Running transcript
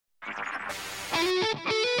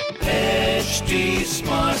HT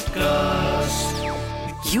Smartcast.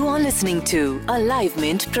 You are listening to a Live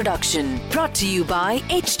Mint production brought to you by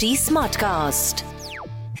HT Smartcast.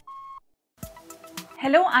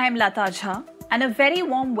 Hello, I am Lata Jha, and a very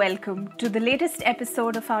warm welcome to the latest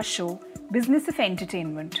episode of our show, Business of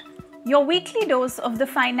Entertainment, your weekly dose of the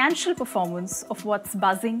financial performance of what's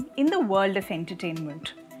buzzing in the world of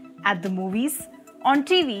entertainment, at the movies, on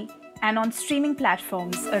TV, and on streaming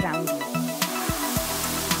platforms around you.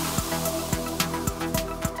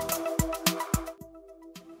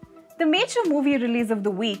 The major movie release of the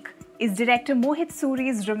week is director Mohit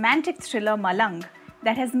Suri's romantic thriller Malang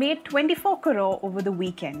that has made 24 crore over the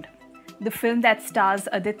weekend. The film that stars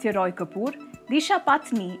Aditya Roy Kapoor, Disha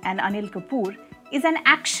Patni and Anil Kapoor is an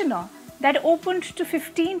actioner that opened to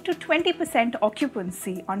 15 to 20%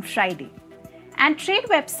 occupancy on Friday. And trade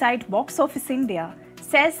website Box Office India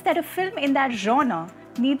says that a film in that genre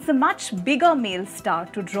needs a much bigger male star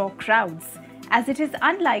to draw crowds, as it is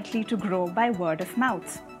unlikely to grow by word of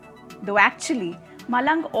mouth. Though actually,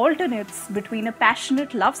 Malang alternates between a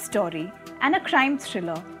passionate love story and a crime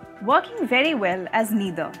thriller, working very well as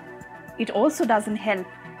neither. It also doesn't help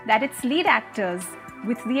that its lead actors,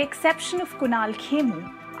 with the exception of Kunal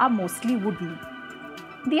Khemu, are mostly wooden.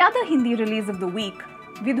 The other Hindi release of the week,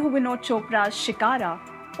 Vidhu Vinod Chopra's Shikara,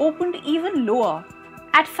 opened even lower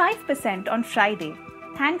at 5% on Friday,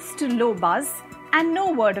 thanks to low buzz and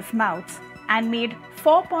no word of mouth, and made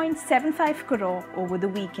 4.75 crore over the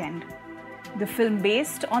weekend. The film,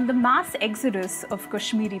 based on the mass exodus of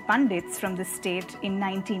Kashmiri Pandits from the state in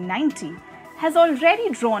 1990, has already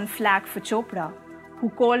drawn flack for Chopra, who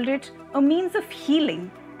called it a means of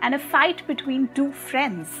healing and a fight between two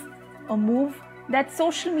friends, a move that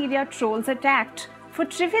social media trolls attacked for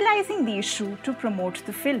trivializing the issue to promote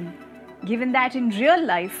the film, given that in real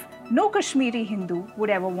life, no Kashmiri Hindu would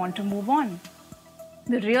ever want to move on.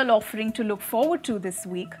 The real offering to look forward to this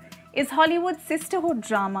week is Hollywood's sisterhood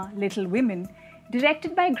drama Little Women,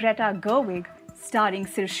 directed by Greta Gerwig, starring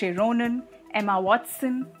Saoirse Ronan, Emma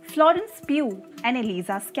Watson, Florence Pugh, and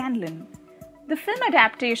Eliza Scanlon. The film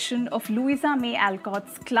adaptation of Louisa May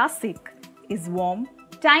Alcott's classic is warm,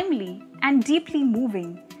 timely, and deeply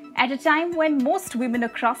moving at a time when most women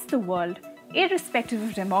across the world, irrespective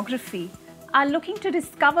of demography, are looking to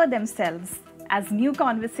discover themselves as new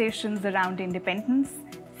conversations around independence,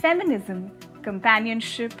 feminism,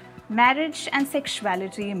 companionship, marriage, and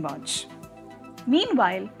sexuality emerge.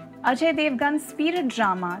 Meanwhile, Ajay Devgan's spirit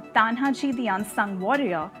drama Tanhaji the Unsung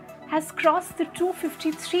Warrior has crossed the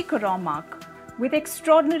 253 crore mark with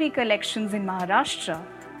extraordinary collections in Maharashtra,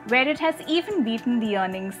 where it has even beaten the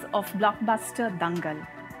earnings of blockbuster Dangal.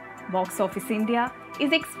 Box Office India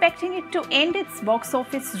is expecting it to end its box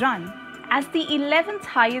office run as the 11th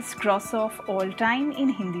highest grosser of all time in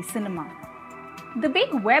Hindi cinema. The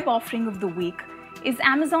big web offering of the week is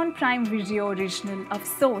Amazon Prime Video original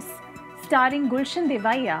Afsos, starring Gulshan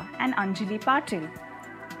Devaiya and Anjali Patil.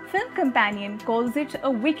 Film Companion calls it a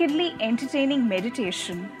wickedly entertaining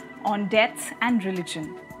meditation on death and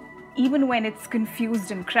religion. Even when it's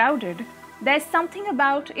confused and crowded, there's something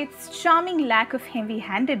about its charming lack of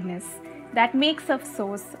heavy-handedness that makes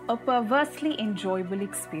Afsos a perversely enjoyable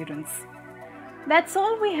experience. That's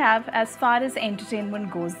all we have as far as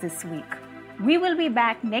entertainment goes this week. We will be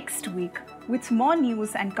back next week with more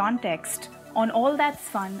news and context on all that's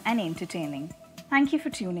fun and entertaining. Thank you for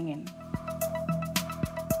tuning in.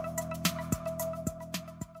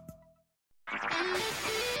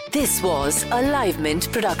 This was a Live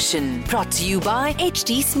Mint production brought to you by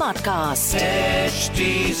HT Smartcast.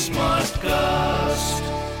 HT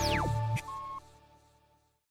Smartcast.